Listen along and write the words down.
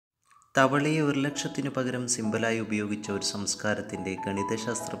തവളയെ ഒരു ലക്ഷത്തിനു പകരം സിമ്പലായി ഉപയോഗിച്ച ഒരു സംസ്കാരത്തിൻ്റെ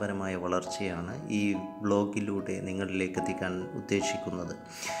ഗണിതശാസ്ത്രപരമായ വളർച്ചയാണ് ഈ വ്ലോഗിലൂടെ നിങ്ങളിലേക്ക് എത്തിക്കാൻ ഉദ്ദേശിക്കുന്നത്.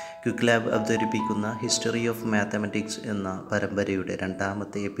 ക്വിക്ക് ലാബ് അവതരിപ്പിക്കുന്ന ഹിസ്റ്ററി ഓഫ് മാത്തമാറ്റിക്സ് എന്ന പരമ്പരയുടെ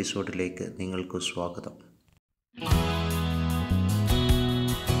രണ്ടാമത്തെ എപ്പിസോഡിലേക്ക് നിങ്ങൾക്ക് സ്വാഗതം.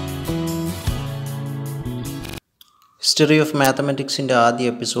 ഹിസ്റ്ററി ഓഫ് മാത്തമാറ്റിക്സിൻ്റെ ആദ്യ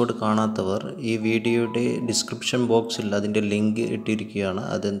എപ്പിസോഡ് കാണാത്തവർ ഈ വീഡിയോയുടെ ഡിസ്ക്രിപ്ഷൻ ബോക്സിൽ അതിൻ്റെ ലിങ്ക് ഇട്ടിരിക്കുകയാണ്,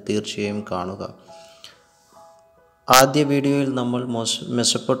 അത് തീർച്ചയായും കാണുക. ആദ്യ വീഡിയോയിൽ നമ്മൾ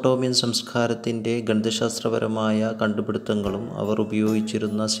മെസപ്പൊട്ടോമിയൻ സംസ്കാരത്തിൻ്റെ ഗണിതശാസ്ത്രപരമായ കണ്ടുപിടുത്തങ്ങളും അവർ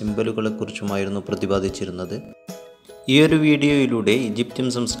ഉപയോഗിച്ചിരുന്ന സിമ്പലുകളെക്കുറിച്ചുമായിരുന്നു പ്രതിപാദിച്ചിരുന്നത്. ഈ ഒരു വീഡിയോയിലൂടെ ഈജിപ്ഷ്യൻ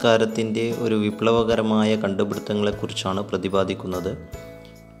സംസ്കാരത്തിൻ്റെ ഒരു വിപ്ലവകരമായ കണ്ടുപിടുത്തങ്ങളെക്കുറിച്ചാണ് പ്രതിപാദിക്കുന്നത്.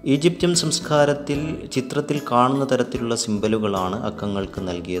 ഈജിപ്ഷ്യൻ സംസ്കാരത്തിൽ ചിത്രത്തിൽ കാണുന്ന തരത്തിലുള്ള സിമ്പലുകളാണ് അക്കങ്ങൾക്ക്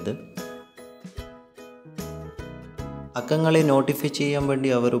നൽകിയത്. അക്കങ്ങളെ നോട്ടിഫൈ ചെയ്യാൻ വേണ്ടി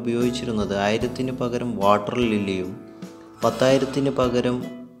അവർ ഉപയോഗിച്ചിരുന്നത് 1000 പകരം വാട്ടർ ലില്ലിയും 10,000 പകരം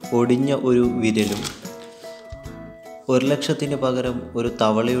ഒടിഞ്ഞ ഒരു വിരലും 1,00,000 പകരം ഒരു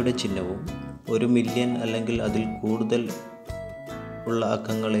തവളയുടെ ചിഹ്നവും 1,000,000 അല്ലെങ്കിൽ അതിൽ കൂടുതൽ ഉള്ള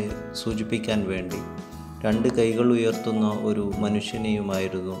അക്കങ്ങളെ സൂചിപ്പിക്കാൻ വേണ്ടി 2 കൈകൾ ഉയർത്തുന്ന ഒരു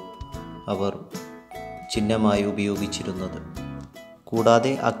മനുഷ്യനെയുമായിരുന്നു അവർ ചിഹ്നമായി ഉപയോഗിച്ചിരുന്നത്.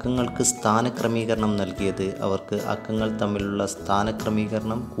 കൂടാതെ അക്കങ്ങൾക്ക് സ്ഥാനക്രമീകരണം നൽകിയത് അവർക്ക് അക്കങ്ങൾ തമ്മിലുള്ള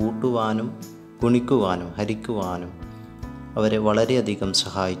സ്ഥാനക്രമീകരണം കൂട്ടുവാനും ഗുണിക്കുവാനും ഹരിക്കുവാനും അവരെ വളരെയധികം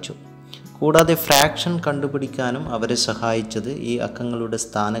സഹായിച്ചു. കൂടാതെ ഫ്രാക്ഷൻ കണ്ടുപിടിക്കാനും അവരെ സഹായിച്ചത് ഈ അക്കങ്ങളുടെ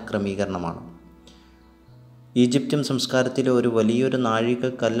സ്ഥാനക്രമീകരണമാണ്. ഈജിപ്ഷ്യൻ സംസ്കാരത്തിലെ ഒരു വലിയൊരു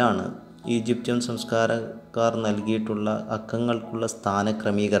നാഴികക്കല്ലാണ് ഈജിപ്ഷ്യൻ സംസ്കാരക്കാർ നൽകിയിട്ടുള്ള അക്കങ്ങൾക്കുള്ള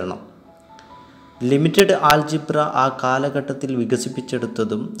സ്ഥാനക്രമീകരണം. ലിമിറ്റഡ് ആൾജിബ്ര ആ കാലഘട്ടത്തിൽ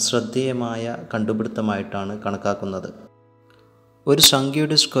വികസിപ്പിച്ചെടുത്തതും ശ്രദ്ധേയമായ കണ്ടുപിടുത്തമായിട്ടാണ് കണക്കാക്കുന്നത്. ഒരു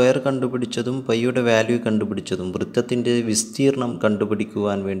സംഖ്യയുടെ സ്ക്വയർ കണ്ടുപിടിച്ചതും പൈയുടെ വാല്യൂ കണ്ടുപിടിച്ചതും വൃത്തത്തിൻ്റെ വിസ്തീർണം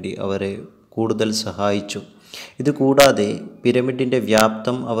കണ്ടുപിടിക്കുവാൻ വേണ്ടി അവരെ കൂടുതൽ സഹായിച്ചു. ഇതുകൂടാതെ പിരമിഡിൻ്റെ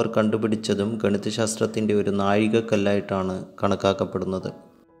വ്യാപ്തം അവർ കണ്ടുപിടിച്ചതും ഗണിതശാസ്ത്രത്തിൻ്റെ ഒരു നാഴികക്കല്ലായിട്ടാണ് കണക്കാക്കപ്പെടുന്നത്.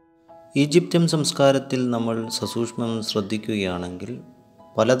 ഈജിപ്ഷ്യൻ സംസ്കാരത്തിൽ നമ്മൾ സസൂക്ഷ്മം ശ്രദ്ധിക്കുകയാണെങ്കിൽ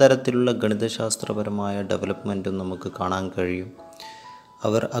പലതരത്തിലുള്ള ഗണിതശാസ്ത്രപരമായ ഡെവലപ്മെൻറ്റും നമുക്ക് കാണാൻ കഴിയും.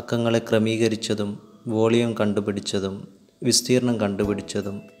 അവർ അക്കങ്ങളെ ക്രമീകരിച്ചതും വോളിയം കണ്ടുപിടിച്ചതും വിസ്തീർണം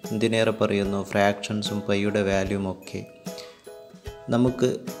കണ്ടുപിടിച്ചതും എന്തിനേറെ പറയുന്നു ഫ്രാക്ഷൻസും പൈയുടെ വാല്യൂമൊക്കെ നമുക്ക്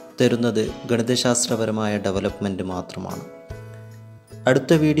തരുന്നത് ഗണിതശാസ്ത്രപരമായ ഡെവലപ്മെൻറ്റ് മാത്രമാണ്.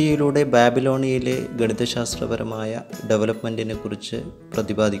 അടുത്ത വീഡിയോയിലൂടെ ബാബിലോണിയയിലെ ഗണിതശാസ്ത്രപരമായ ഡെവലപ്മെൻറ്റിനെ കുറിച്ച്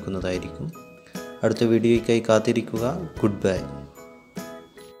പ്രതിപാദിക്കുന്നതായിരിക്കും. അടുത്ത വീഡിയോയ്ക്കായി കാത്തിരിക്കുക. Good bye.